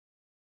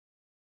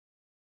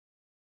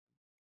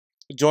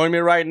Join me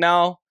right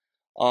now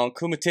on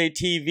Kumite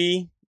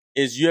TV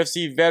is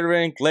UFC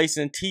veteran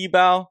Gleison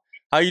Tebow.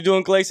 How you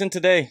doing, Gleison,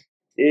 today?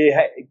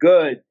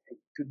 Good.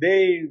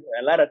 Today,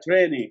 a lot of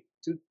training.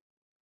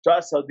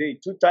 Twice a day,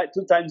 two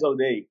times a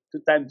day,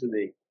 2 times a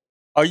day.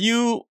 Are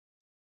you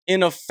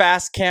in a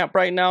fast camp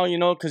right now?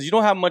 Because you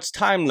don't have much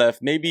time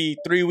left. Maybe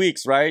 3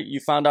 weeks, right? You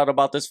found out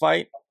about this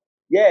fight.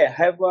 Yeah, I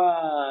have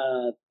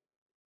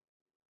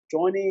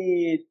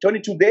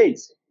 22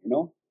 days,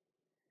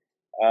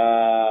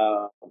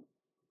 Uh,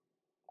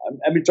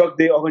 I'm talk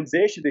the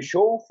organization, the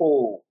show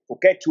for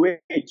catch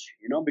weight,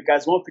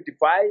 because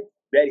 155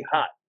 very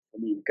hard for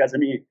me because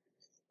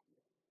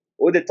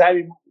all the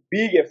time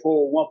bigger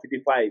for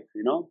 155,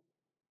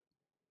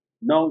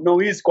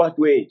 no easy cut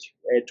weight.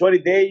 20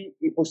 day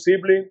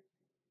impossible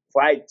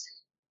fight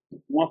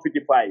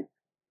 155.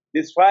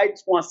 This fight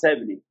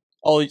 170.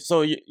 Oh,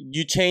 so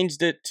you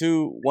changed it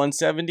to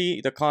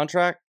 170, the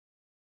contract?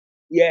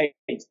 Yeah,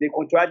 the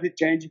contract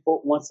change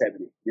for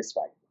 170. This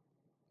fight.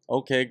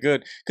 Okay,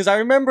 good. Because I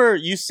remember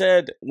you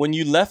said when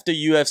you left the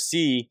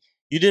UFC,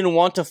 you didn't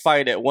want to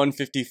fight at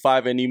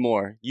 155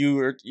 anymore. You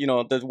were,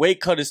 the weight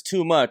cut is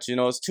too much.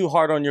 It's too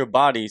hard on your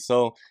body.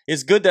 So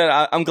it's good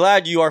that I'm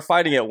glad you are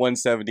fighting at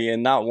 170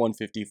 and not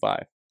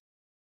 155.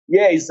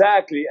 Yeah,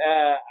 exactly.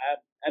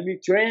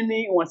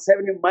 Training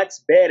 170 much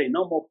better.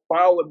 More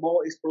power,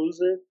 more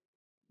explosive,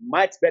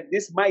 much better.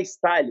 This is my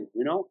style.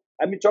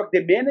 Talk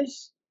the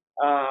manage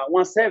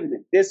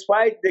 170. This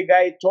fight, the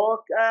guy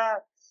talk.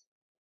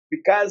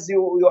 Because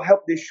you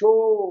help the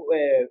show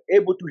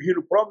able to heal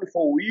the problem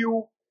for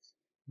you.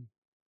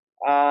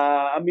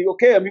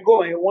 Okay, I'm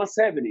going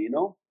 170,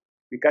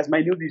 because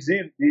my new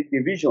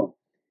division.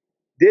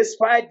 This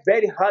fight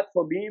very hard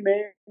for me,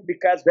 man,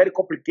 because very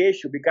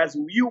complication. Because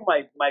you,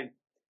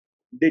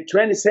 they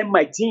train same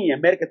my team,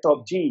 America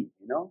Top Team,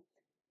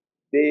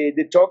 They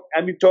talk.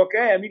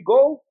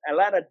 Go a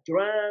lot of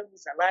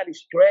drums, a lot of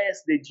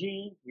stress. The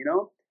gym,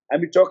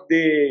 talk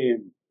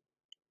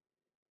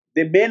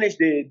they manage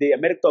the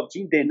American Top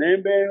Team, the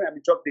number.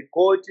 Talk the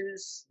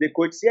coaches. The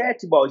coach said,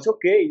 "Well, it's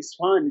okay, it's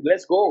fun.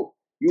 Let's go.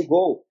 You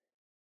go.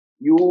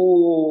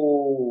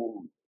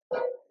 You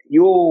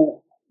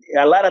you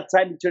a lot of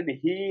time you turn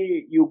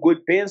here. You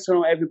good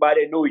pension.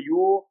 Everybody know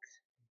you.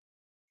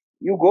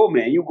 You go,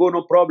 man. You go,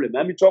 no problem.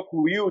 Talk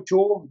with you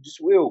too. Just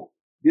will.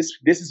 This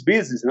is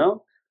business,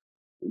 no.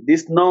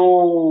 This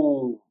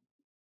no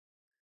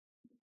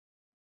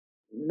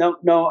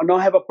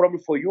have a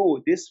problem for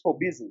you. This for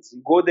business.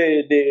 You go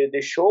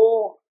the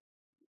show.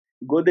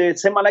 Go the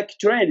same like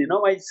training.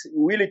 It's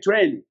really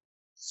training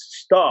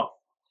stuff.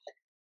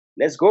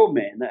 Let's go,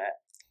 man.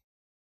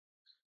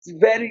 It's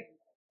very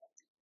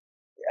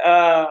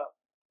uh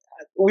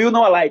we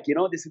not like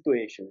the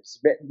situations.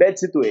 Bad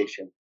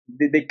situation.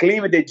 They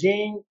clean the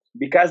gym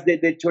because they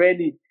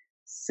train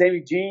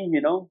same gym,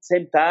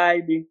 same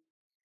time.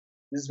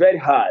 It's very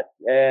hard.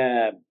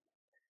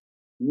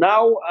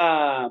 Now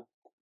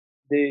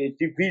the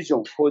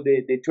division for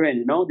the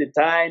training, the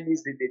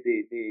times,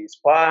 the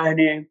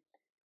sparring,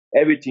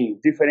 everything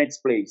different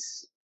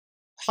place.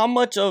 How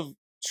much of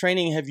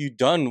training have you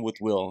done with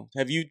Will?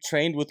 Have you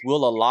trained with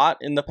Will a lot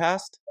in the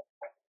past?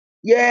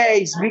 Yeah,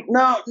 it's big.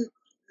 No,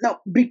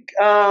 big.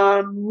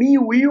 Me,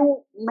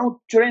 will not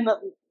train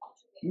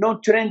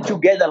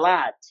together a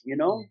lot.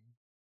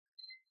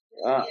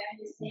 Uh,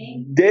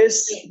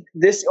 this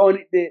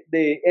only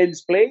the end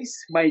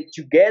place. My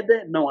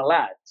together no a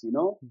lot.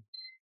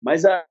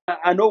 Mas I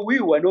know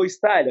Will. I know his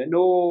style. I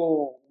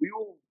know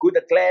Will. Good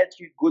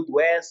athletic, good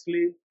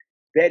wrestling,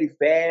 very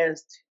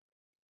fast.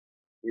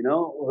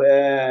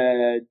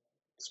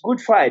 It's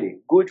good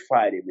fighting. Good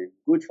fighting, man.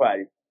 Good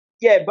fighting.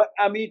 Yeah, but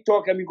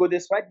go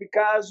this fight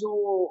because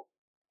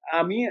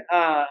I mean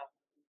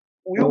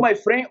Will my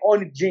friend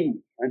on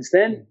gym,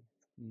 understand?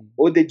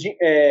 Or the gym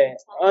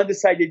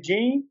underside the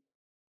gym,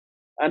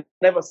 I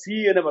never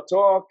see, I never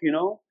talk,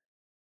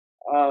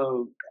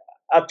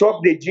 I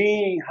talk the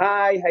gym,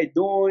 hi, how you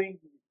doing?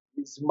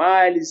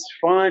 Smile, it's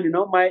fun,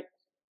 my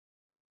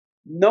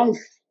non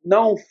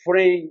non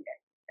friend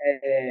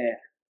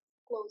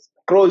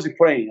close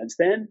friend,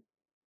 understand?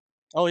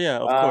 Oh yeah,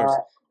 of course.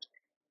 Uh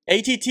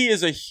ATT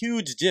is a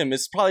huge gym.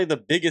 It's probably the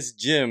biggest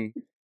gym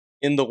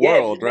in the yeah,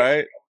 world,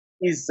 right?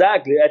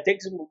 exactly. I take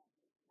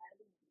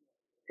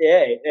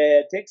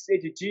takes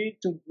ATT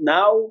to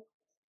now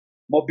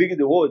more big in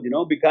the world,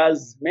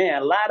 because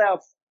man, a lot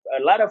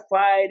of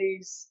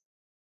fighters,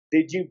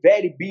 they gym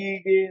very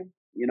big,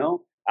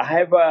 I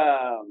have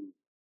a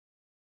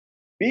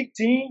big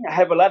team. I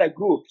have a lot of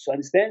groups.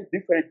 Understand?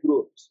 Different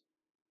groups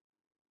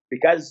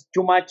because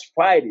too much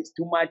fighters,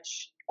 too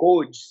much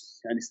coach.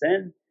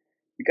 Understand?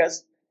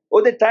 Because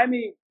all the time,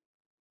 a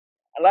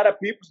lot of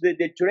people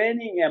they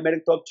training in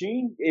American Top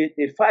Team,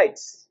 they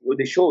fights or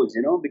the shows,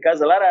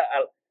 because a lot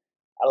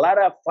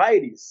of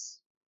fighters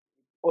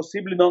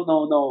possibly no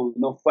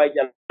fight.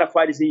 A lot of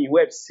fighters in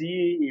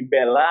UFC, in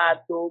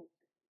Bellator,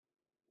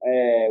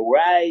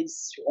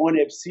 Rise, on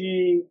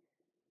FC.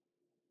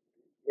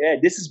 Yeah,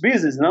 this is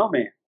business, no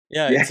man.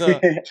 Yeah, Yeah, it's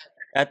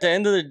at the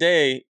end of the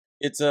day,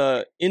 it's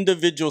a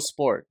individual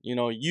sport. You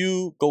know,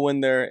 you go in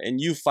there and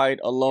you fight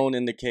alone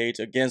in the cage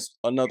against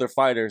another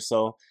fighter.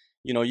 So,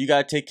 you know, you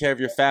got to take care of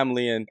your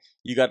family and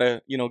you got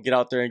to, you know, get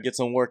out there and get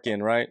some work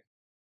in, right?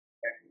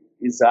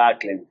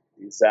 Exactly,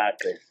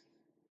 exactly.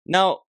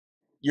 Now,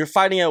 you're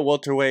fighting at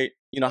welterweight.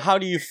 You know, how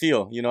do you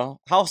feel? You know,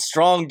 how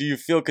strong do you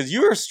feel? Because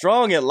you were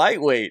strong at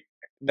lightweight.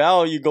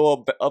 Now you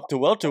go up to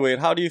welterweight.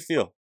 How do you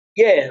feel?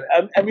 Yeah,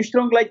 I'm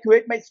strong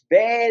lightweight, but it's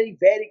very,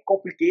 very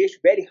complicated,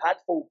 very hard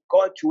for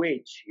God to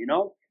weight. You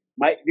know,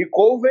 my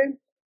recovery,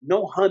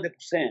 no 100%.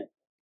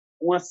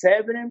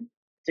 170,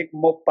 take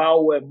more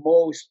power,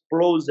 more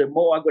explosive,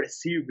 more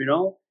aggressive. You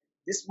know,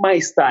 this is my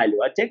style.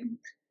 I think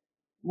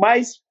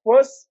my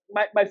first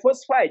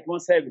fight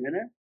 170. You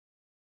know?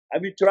 I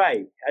will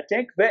try.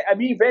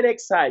 I'm very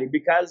excited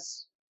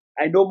because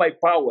I know my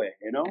power.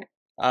 You know.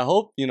 I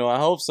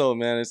hope so,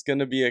 man. It's going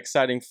to be an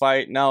exciting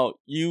fight. Now,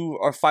 you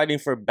are fighting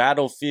for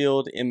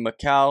Battlefield in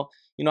Macau.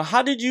 You know,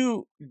 how did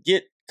you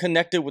get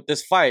connected with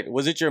this fight?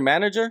 Was it your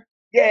manager?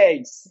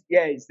 Yes,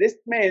 yes.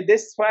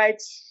 This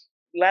fight,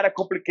 a lot of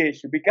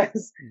complication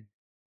because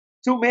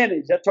two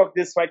managers that talk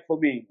this fight for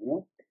me. You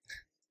know,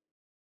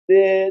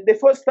 the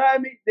first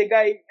time the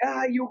guy,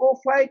 you go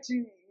fight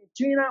in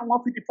China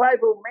 155.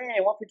 Oh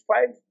man,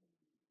 155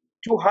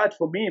 too hard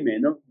for me,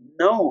 man. No,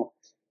 no.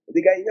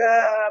 The guy,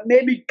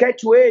 maybe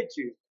catch weight.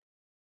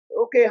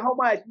 Okay, how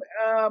much?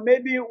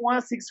 Maybe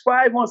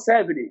 165,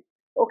 170.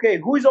 Okay,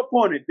 who is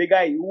opponent? The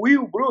guy,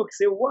 Will Brooks.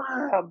 Say,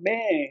 wow,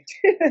 man,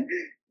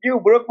 you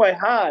broke my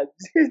heart.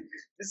 This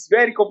is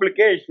very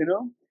complicated, you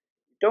know.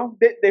 Don't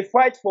they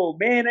fight for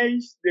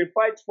manage, they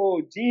fight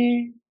for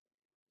gene,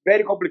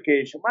 very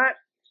complication. But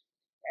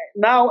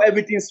now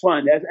everything's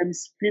fine. I'm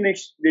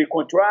finished the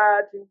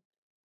contract,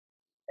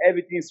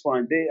 everything's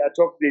fine. I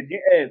talk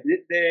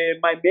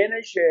my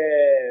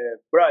manager,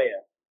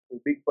 Brian, the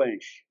Big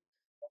Punch.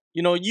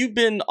 You know, you've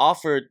been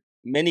offered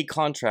many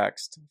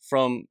contracts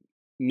from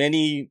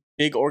many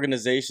big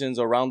organizations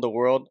around the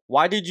world.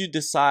 Why did you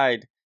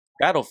decide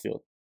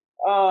Battlefield?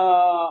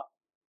 Uh,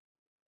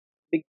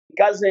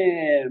 because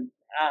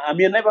I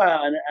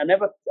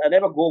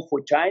never go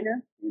for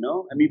China. You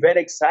know, I'm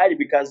very excited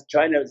because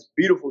China is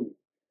beautiful,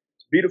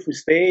 beautiful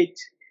state.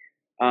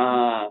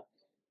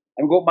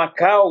 I'm go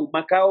Macau.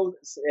 Macau,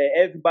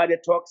 everybody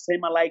talks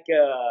same like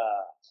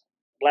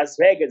Las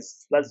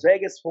Vegas. Las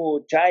Vegas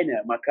for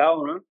China,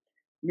 Macau. No?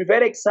 I'm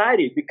very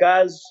excited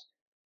because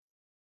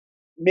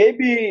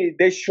maybe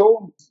they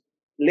show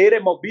later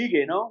more big.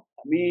 You know,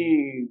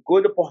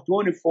 good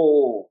opportunity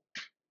for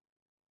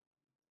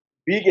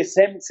big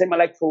same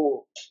like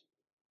for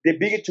the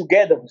big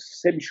together,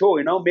 same show,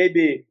 you know,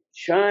 maybe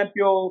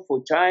champion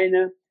for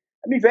China.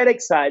 I'm very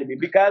excited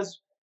because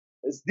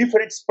it's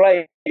different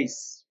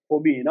place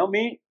for me, you know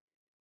me.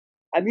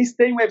 I'm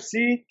staying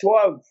UFC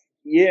 12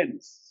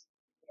 years,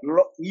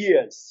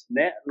 years,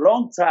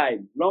 long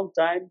time, long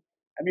time.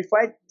 I mean,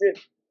 fight,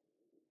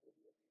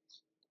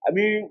 I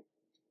mean,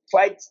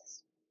 fight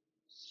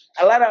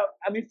a lot of,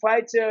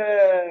 fight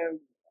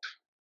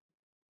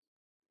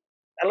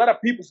a lot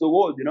of people in the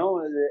world, you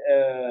know,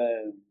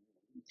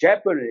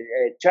 Japanese,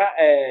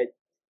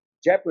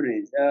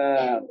 Japanese,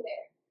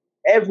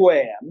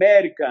 everywhere,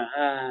 America,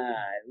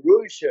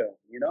 Russia,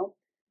 you know,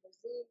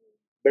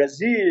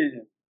 Brazil.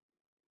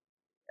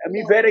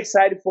 Very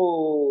excited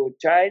for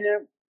China.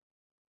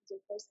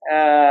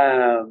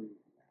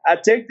 I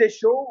think the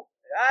show.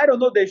 I don't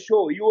know the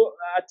show.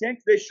 I think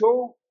the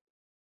show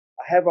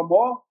have a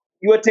more.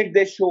 You think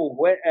the show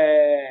when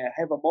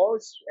have a more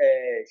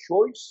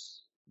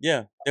shows?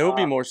 Yeah, there will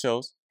be Uh, more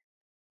shows.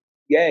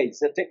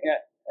 yes, I think.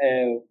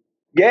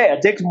 Yeah, I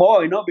think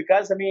more. You know,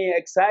 because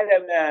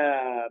excited.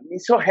 I'm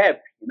so happy.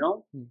 You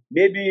know, Hmm.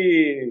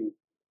 maybe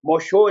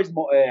more shows.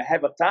 More,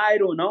 have a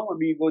title. No,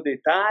 go the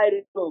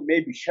title.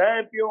 Maybe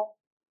champion.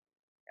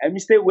 I'm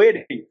still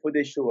waiting for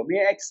the show.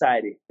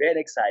 Excited, very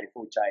excited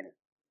for China.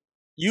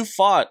 You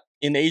fought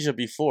in Asia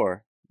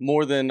before,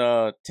 more than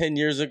 10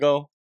 years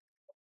ago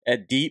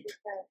at Deep.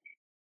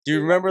 Do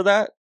you remember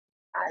that?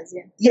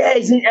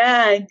 Yes, in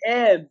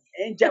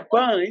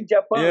Japan,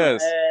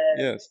 Yes.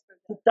 Yes.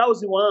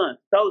 2001,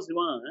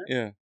 2001. Huh?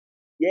 Yeah.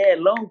 Yeah,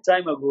 long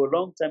time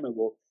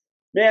ago.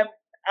 Man,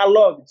 I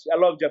love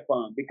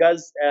Japan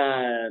because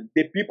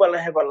the people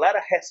have a lot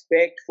of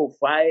respect for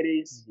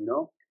fighters. You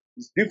know,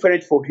 it's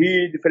different for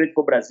here, different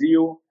for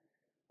Brazil.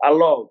 I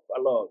love.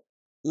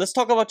 Let's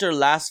talk about your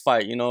last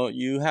fight. You know,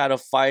 you had a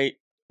fight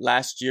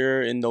last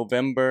year in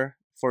November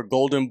for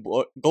Golden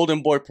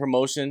Boy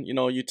promotion. You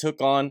know, you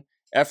took on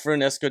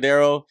Efren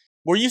Escudero.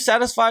 Were you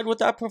satisfied with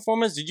that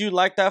performance? Did you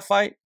like that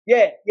fight?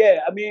 Yeah, yeah.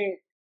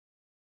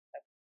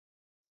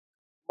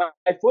 My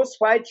first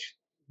fight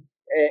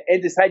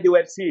inside the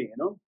UFC, you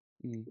know,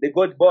 the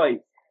good boy,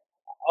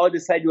 all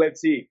inside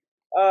UFC.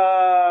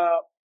 Uh,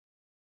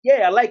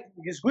 yeah, I like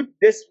it's good.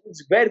 This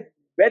it's very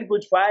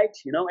good fight.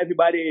 You know,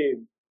 everybody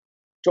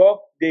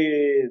talk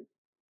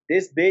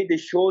this day they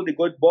show the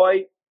good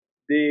boy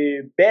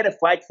the better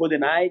fight for the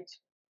night.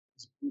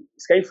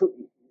 It's kind of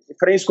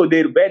Francisco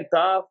Cordeiro, very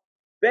tough,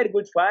 very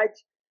good fight.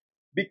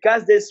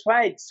 because this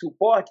fight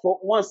support for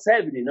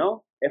 170, you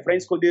know, Efraim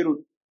Escudeiro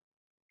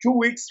 2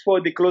 weeks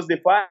for the close the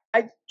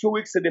fight, 2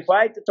 weeks of the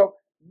fight, talk,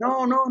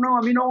 no,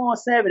 I mean, no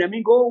 170, I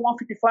mean, go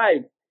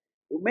 155.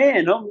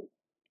 Man, no,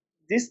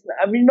 this,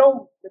 I mean,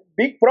 no,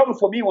 big problem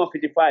for me,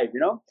 155, you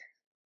know.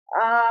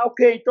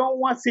 Okay, então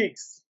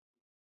 1-6.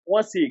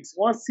 1-6.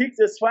 1-6,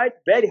 this fight,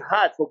 very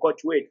hard for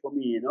coach weight for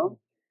me, you know.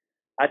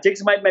 I think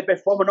my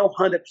performance not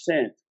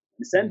 100%.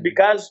 Understand?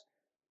 Because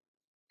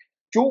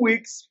 2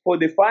 weeks for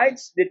the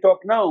fights, they talk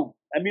now.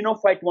 I mean, no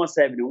fight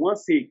 170,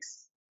 1-6.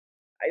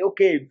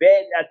 Okay,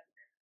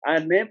 I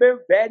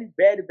remember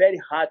very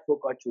hard for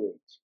coach weight.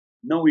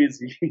 No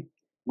easy.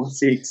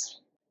 1-6.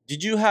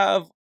 Did you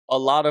have a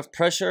lot of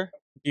pressure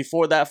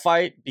before that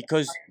fight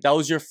because that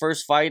was your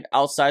first fight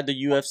outside the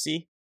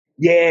UFC?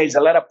 Yeah, it's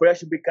a lot of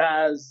pressure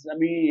because I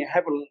mean, I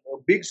have a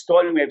big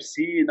story in UFC,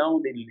 you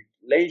know, the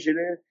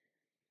legend.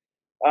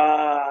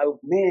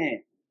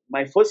 Man,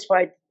 my first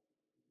fight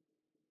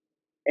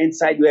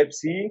inside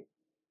UFC,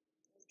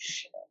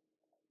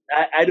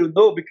 I don't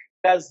know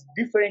because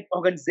different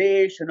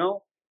organization, you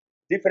know,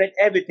 different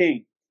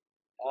everything.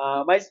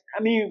 But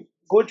I mean,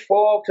 good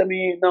folks. I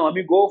mean, no, I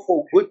mean, go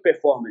for good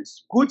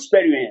performance, good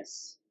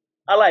experience.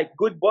 I like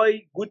good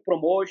boy, good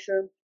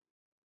promotion.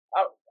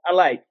 I, I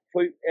like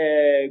for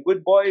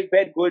good boy,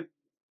 very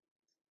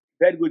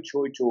good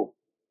show too.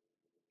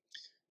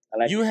 I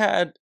like You it.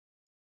 had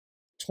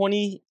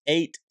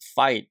 28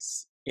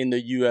 fights in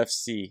the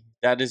UFC.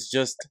 That is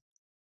just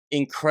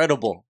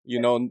incredible. You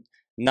know,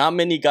 not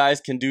many guys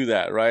can do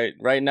that, right?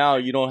 Right now,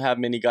 you don't have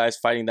many guys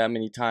fighting that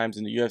many times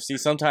in the UFC.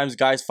 Sometimes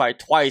guys fight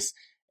twice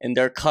and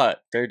they're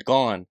cut, they're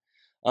gone.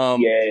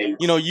 You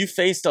know, Yes. you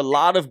faced a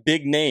lot of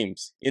big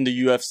names in the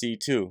UFC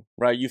too,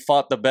 right? You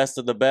fought the best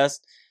of the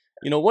best.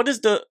 You know, what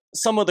is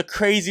some of the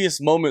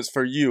craziest moments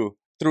for you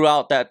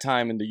throughout that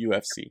time in the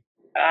UFC?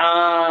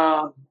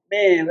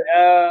 Man,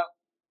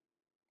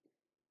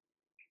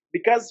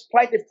 because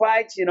fight the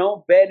fight, you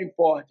know, very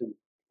important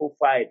for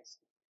fights,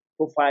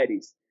 for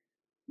fighters.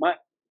 My,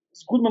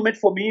 it's a good moment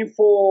for me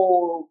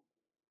for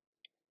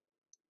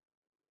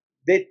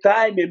the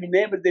time. I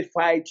remember the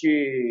fight.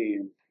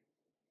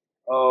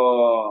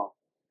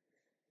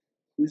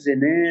 Who's the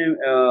name?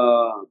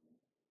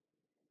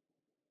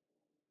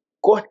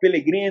 Corte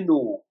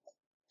Pellegrino,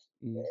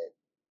 Mm,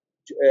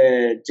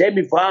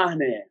 Jamie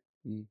Varner,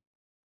 mm,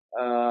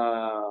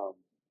 uh,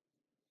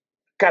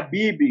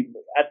 Khabib.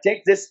 I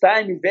think this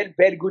time is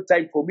very good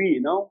time for me.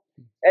 You know,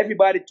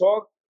 everybody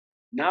talk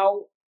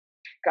now.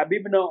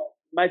 Khabib now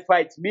my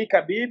fight me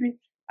Khabib.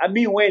 I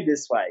mean win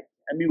this fight.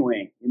 I mean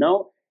win. You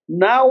know.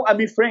 Now I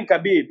mean Frank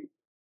Khabib.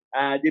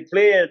 The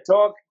player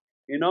talk.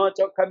 You know,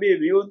 talk Khabib.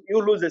 You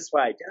lose this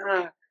fight.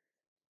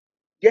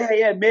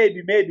 Yeah,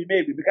 maybe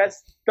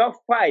because tough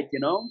fight. You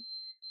know.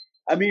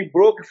 I mean,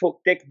 broke for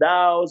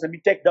takedowns. I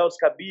mean, takedowns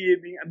Khabib.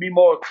 I mean,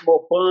 more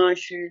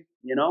punch.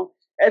 You know,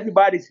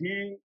 everybody's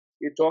here.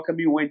 You talk. I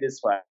mean, win this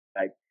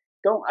fight.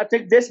 So I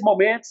think this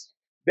moment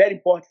very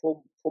important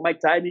for my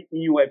time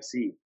in UFC.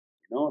 You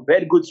know,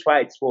 very good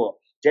fights for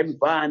Jamie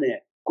Varner,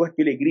 Corte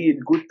Pellegrini,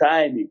 good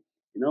timing.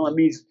 You know, I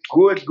mean, it's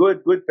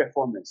good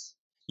performance.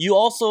 You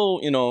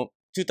also, you know,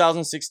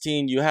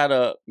 2016, you had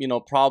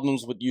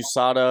problems with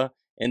USADA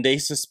and they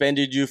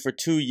suspended you for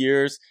 2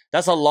 years.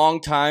 That's a long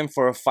time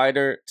for a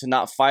fighter to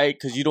not fight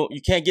because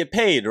you can't get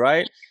paid,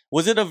 right?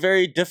 Was it a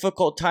very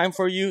difficult time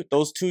for you,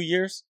 those 2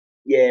 years?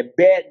 Yeah,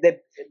 bad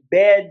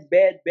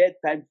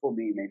time for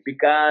me, man,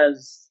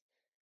 because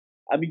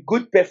I mean,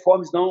 good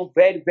performance now,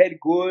 very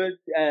good.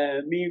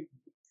 Me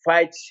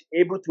fight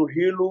able to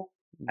heal.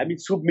 I mean,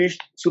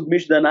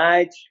 submission the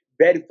night,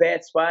 very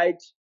fast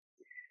fight.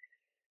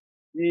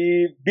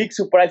 The big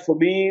surprise for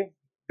me,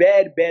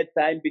 very bad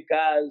time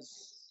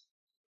because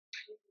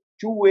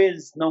 2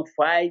 years no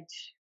fight,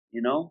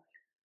 you know,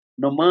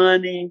 no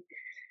money.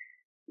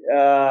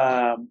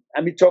 I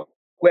mean, talk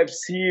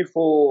UFC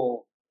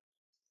for,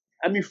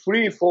 I mean,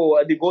 free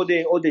for the go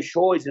the all the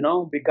shows, you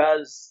know,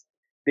 because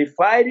they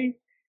fighting,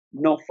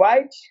 no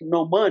fight,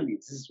 no money.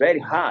 This is very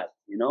hard,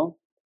 you know,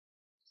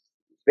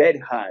 very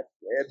hard.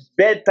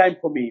 Bad time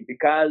for me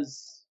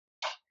because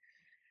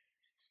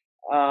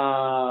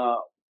uh,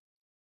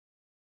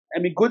 I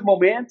mean, good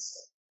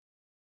moments.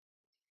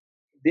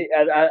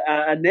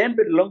 I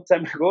remember a long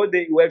time ago,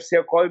 the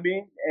UFC called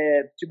me,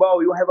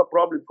 Tibau, you have a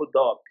problem for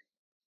dog.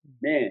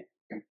 Man,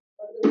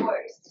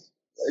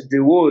 the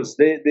worst.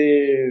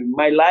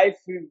 My life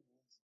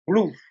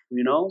blew,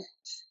 you know,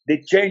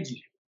 they changed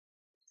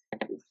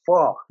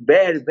for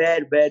very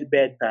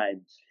bad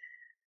time.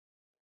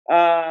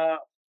 Uh,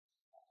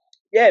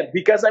 yeah,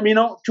 because I mean,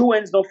 no, two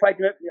wins, no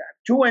fighting,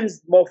 two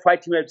wins more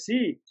fighting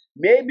UFC.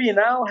 Maybe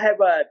now have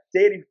a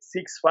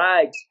 36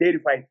 fights,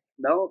 35.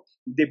 No,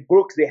 they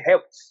broke the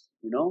helped,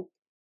 you know,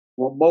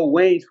 more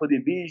wins for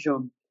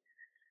division.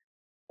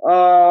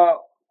 Uh,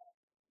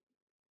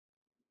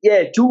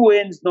 yeah, two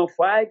wins, no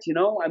fight. You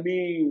know, I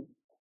mean,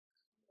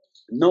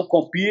 no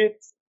compete.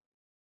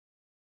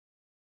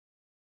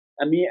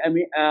 I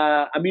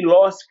mean,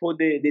 lost for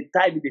the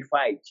time of the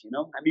fight. You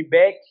know, I mean,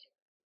 back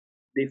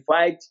the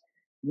fight.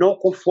 no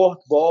comfort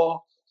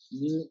ball.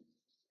 Mm,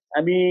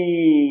 I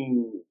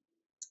mean,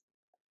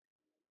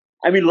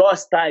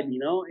 lost time.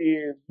 No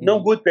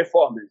Mm. good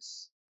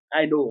performance.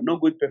 I know, no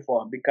good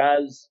performance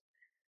because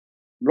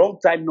long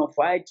time no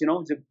fight.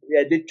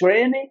 The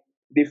training,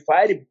 the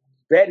fight,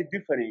 very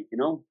different.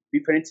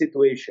 Different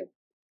situation.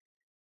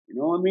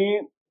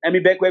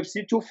 Back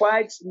UFC 2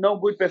 fights, no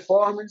good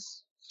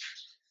performance.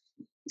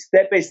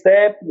 Step by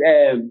step,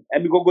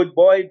 go good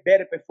boy,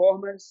 better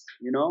performance.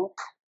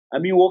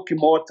 Working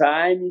more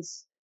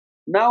times.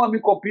 Now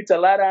compete a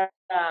lot of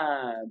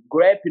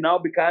grab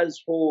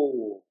because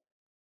for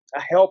a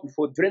help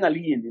for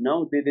adrenaline.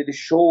 The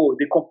show,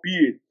 they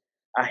compete.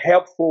 A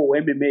help for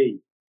MMA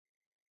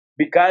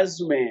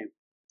because man,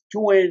 2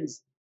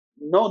 wins,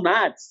 no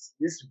nuts.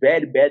 This is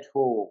very bad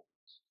for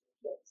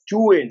 2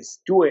 wins.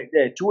 2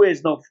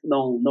 wins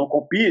no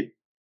compete.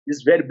 This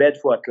is very bad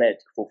for athletic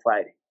for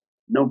fighting.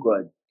 No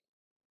good.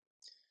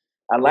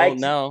 I Well, like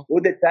now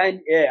all the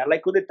time. Yeah, I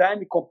like all the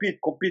time. Compete.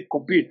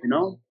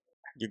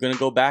 you're gonna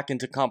go back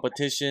into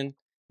competition.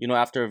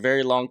 After a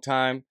very long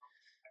time.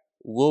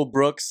 Will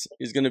Brooks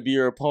is going to be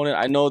your opponent.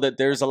 I know that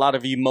there's a lot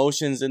of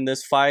emotions in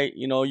this fight.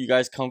 You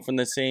guys come from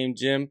the same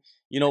gym.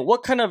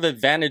 What kind of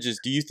advantages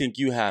do you think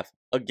you have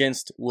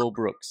against Will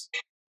Brooks?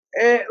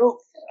 Uh,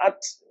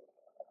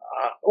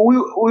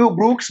 Will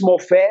Brooks more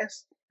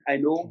fast. I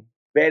know,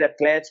 better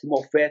athletic,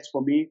 more fast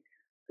for me.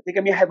 I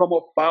think have a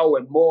more power,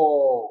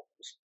 more,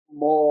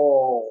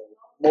 more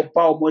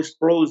power, more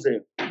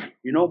explosive.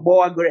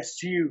 More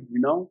aggressive.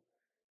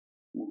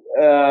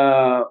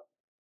 Uh,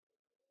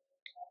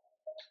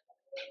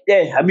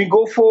 yeah,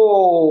 go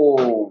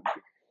for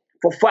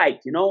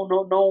fight.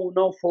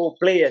 No for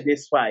player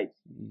this fight.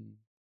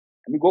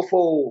 Mm. Go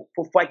for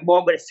fight more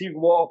aggressive,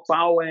 more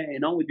power.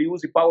 With the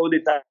use power all the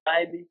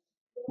time.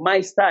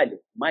 My style.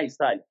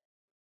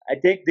 I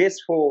take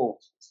this for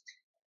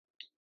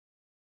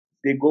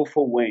they go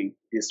for win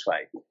this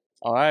fight.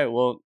 All right.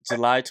 Well,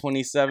 July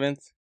 27th,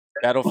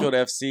 Battlefield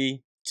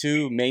FC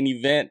 2 main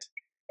event.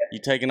 You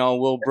taking on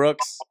Will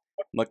Brooks,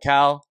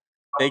 Macau.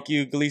 Thank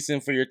you, Gleason,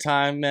 for your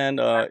time, man.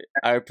 I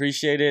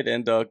appreciate it,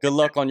 and good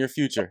luck on your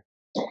future.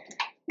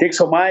 Thanks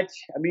so much.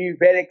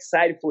 Very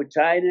excited for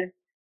China.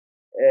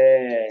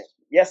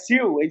 See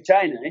you in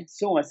China.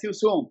 Soon. I see you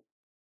soon.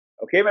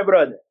 Okay, my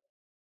brother.